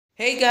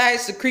Hey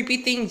guys, the Creepy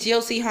Thing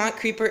DLC Haunt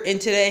Creeper, and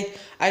today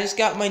I just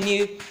got my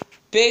new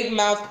Big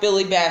Mouth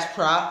Billy Bass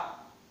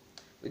prop,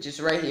 which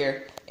is right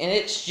here, and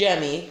it's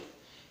Gemmy.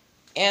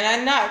 And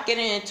I'm not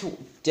getting into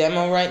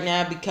demo right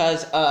now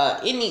because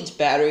it needs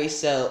batteries,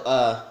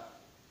 so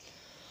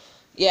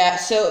yeah,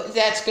 so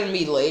that's gonna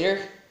be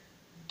later,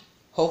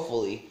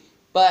 hopefully.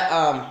 But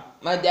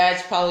my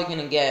dad's probably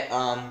gonna get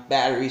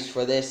batteries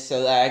for this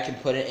so that I can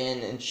put it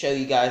in and show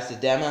you guys the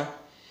demo.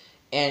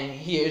 And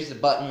here's the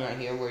button right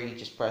here where you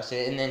just press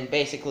it, and then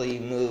basically he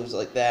moves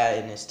like that,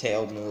 and his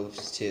tail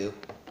moves too.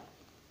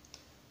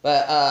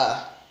 But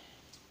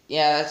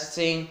yeah, that's the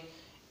thing.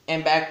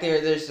 And back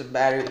there's a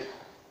battery.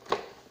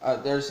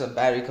 There's a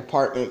battery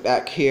compartment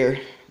back here.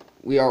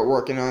 We are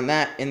working on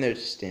that, and there's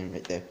a stand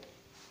right there.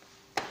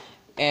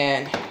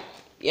 And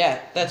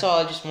yeah, that's all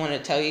I just wanted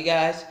to tell you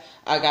guys.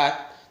 I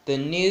got the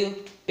new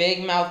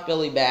Big Mouth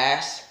Billy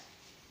Bass.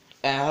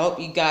 And I hope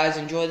you guys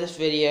enjoy this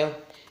video.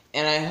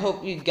 And I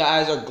hope you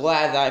guys are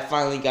glad that I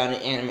finally got an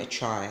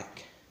animatronic.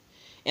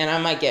 And I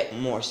might get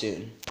more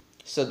soon.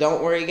 So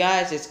don't worry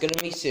guys, it's gonna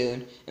be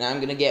soon. And I'm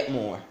gonna get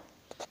more.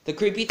 The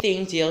Creepy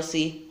Thing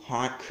DLC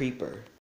Haunt Creeper.